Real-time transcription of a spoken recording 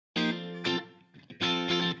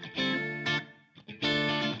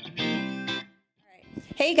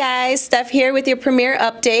Hey guys, Steph here with your premiere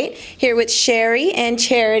update, here with Sherry and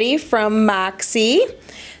Charity from Moxie.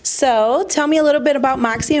 So tell me a little bit about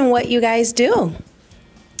Moxie and what you guys do.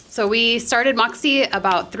 So we started Moxie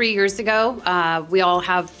about 3 years ago. We all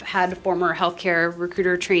have had former healthcare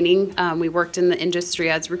recruiter training. We worked in the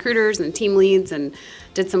industry as recruiters and team leads and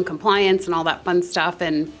did some compliance and all that fun stuff.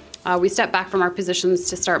 And we stepped back from our positions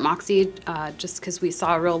to start Moxie just because we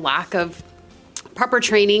saw a real lack of proper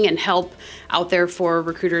training and help out there for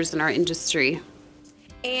recruiters in our industry.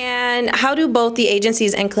 And how do both the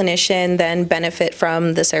agencies and clinician then benefit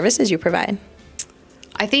from the services you provide?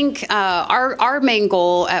 I think our main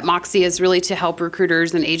goal at Moxie is really to help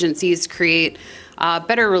recruiters and agencies create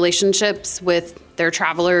better relationships with their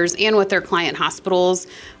travelers and with their client hospitals,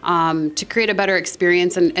 to create a better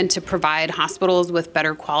experience and to provide hospitals with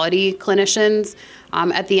better quality clinicians.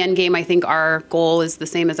 At the end game, I think our goal is the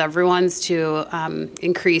same as everyone's, to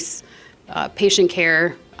increase patient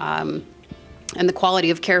care and the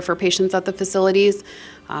quality of care for patients at the facilities.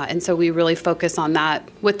 And so we really focus on that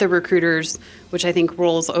with the recruiters, which I think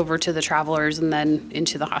rolls over to the travelers and then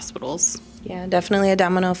into the hospitals. Yeah, definitely a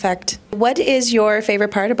domino effect. What is your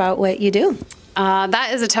favorite part about what you do?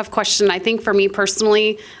 That is a tough question. I think for me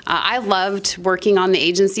personally, I loved working on the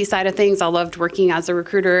agency side of things. I loved working as a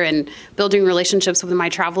recruiter and building relationships with my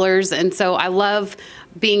travelers. And so I love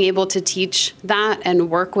being able to teach that and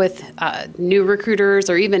work with new recruiters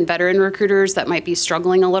or even veteran recruiters that might be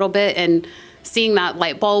struggling a little bit, and seeing that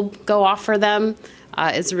light bulb go off for them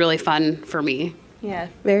is really fun for me. Yeah,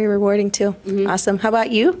 very rewarding too. Mm-hmm. Awesome. How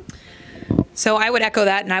about you? So I would echo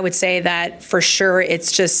that, and I would say that for sure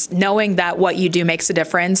it's just knowing that what you do makes a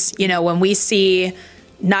difference. You know, when we see,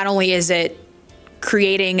 not only is it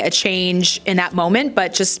creating a change in that moment,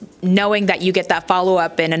 but just knowing that you get that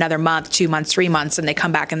follow-up in another month, 2 months, 3 months, and they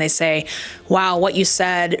come back and they say, wow, what you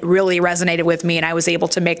said really resonated with me, and I was able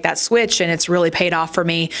to make that switch, and it's really paid off for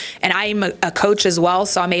me. And I'm a coach as well,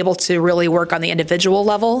 so I'm able to really work on the individual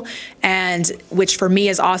level, and which for me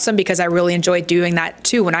is awesome because I really enjoyed doing that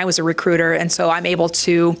too when I was a recruiter. And so I'm able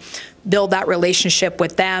to build that relationship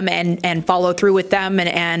with them and follow through with them,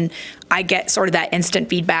 and I get sort of that instant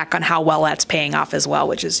feedback on how well that's paying off as well,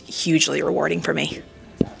 which is hugely rewarding for me.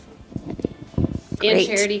 And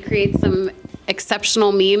Charity creates some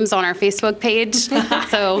exceptional memes on our Facebook page.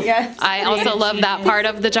 So yes, I also love that part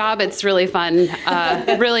of the job. It's really fun,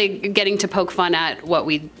 really getting to poke fun at what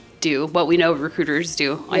we do, what we know recruiters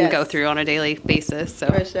do and go through on a daily basis. So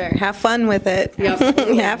for sure, have fun with it. Yep.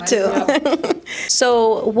 You have to. Yep.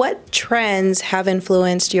 So what trends have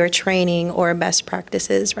influenced your training or best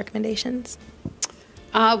practices recommendations?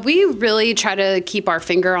 We really try to keep our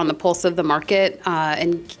finger on the pulse of the market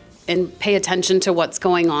and pay attention to what's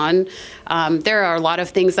going on. There are a lot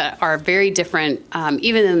of things that are very different,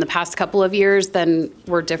 even in the past couple of years, than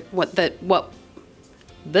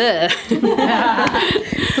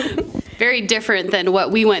very different than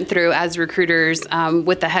what we went through as recruiters,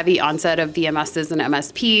 with the heavy onset of VMSs and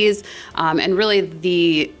MSPs, and really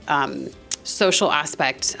the social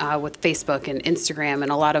aspect with Facebook and Instagram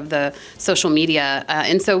and a lot of the social media.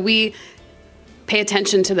 And so we pay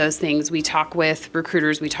attention to those things. We talk with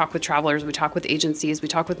recruiters, we talk with travelers, we talk with agencies, we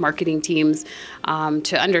talk with marketing teams,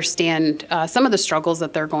 to understand some of the struggles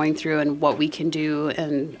that they're going through and what we can do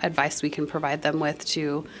and advice we can provide them with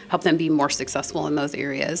to help them be more successful in those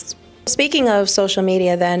areas. Speaking of social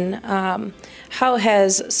media then, how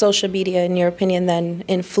has social media, in your opinion, then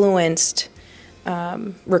influenced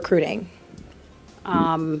recruiting?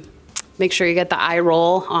 Make sure you get the eye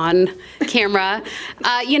roll on camera.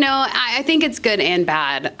 You know, I think it's good and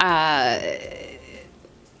bad. I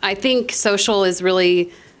think social is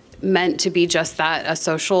really meant to be just that, a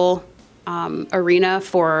social arena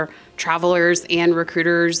for travelers and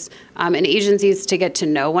recruiters and agencies to get to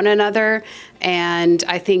know one another. And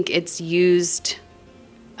I think it's used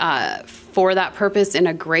for that purpose in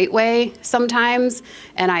a great way sometimes.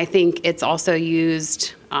 And I think it's also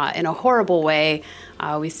used in a horrible way.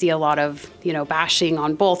 We see a lot of, bashing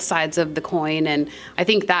on both sides of the coin. And I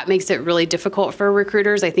think that makes it really difficult for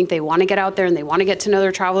recruiters. I think they want to get out there and they want to get to know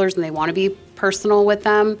their travelers and they want to be personal with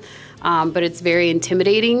them. But it's very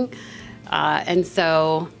intimidating. And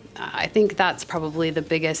so I think that's probably the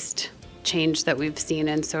biggest change that we've seen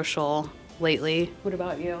in social lately. What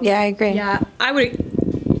about you? Yeah, I agree. Yeah,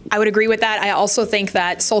 I would agree with that. I also think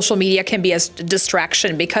that social media can be a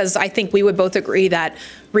distraction, because I think we would both agree that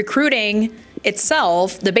recruiting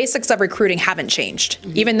itself, the basics of recruiting haven't changed.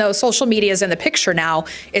 Even though social media is in the picture now,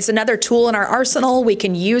 it's another tool in our arsenal. We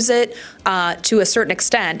can use it to a certain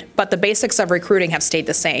extent, but the basics of recruiting have stayed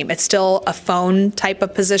the same. It's still a phone type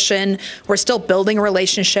of position. We're still building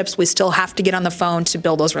relationships. We still have to get on the phone to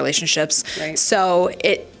build those relationships. Right. So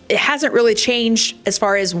it hasn't really changed as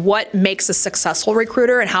far as what makes a successful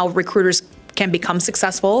recruiter and how recruiters can become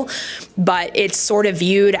successful, but it's sort of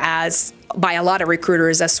viewed as, by a lot of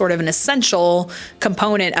recruiters, as sort of an essential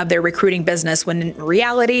component of their recruiting business, when in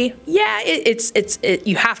reality, yeah,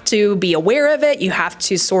 you have to be aware of it. You have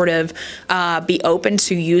to sort of be open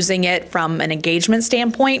to using it from an engagement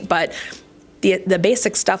standpoint, but the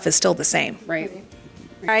basic stuff is still the same. Right.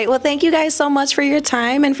 All right, well, thank you guys so much for your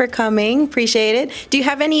time and for coming. Appreciate it. Do you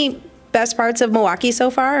have any best parts of Milwaukee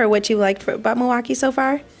so far, or what you liked about Milwaukee so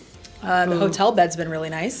far? The hotel bed's been really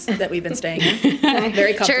nice that we've been staying in.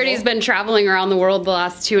 Very comfortable. Charity's been traveling around the world the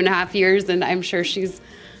last 2.5 years, and I'm sure she's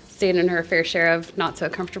stayed in her fair share of not so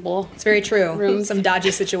comfortable. It's very true. Rooms. Some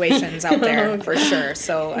dodgy situations out there for sure.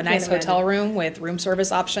 So a nice hotel room with room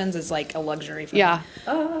service options is like a luxury for me. Yeah.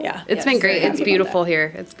 Yeah. It's been great. It's beautiful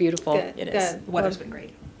here. It's beautiful. Good. It is. Good. The weather's been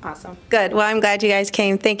great. Awesome. Good. Well, I'm glad you guys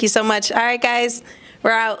came. Thank you so much. All right, guys,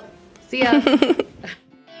 we're out. See ya.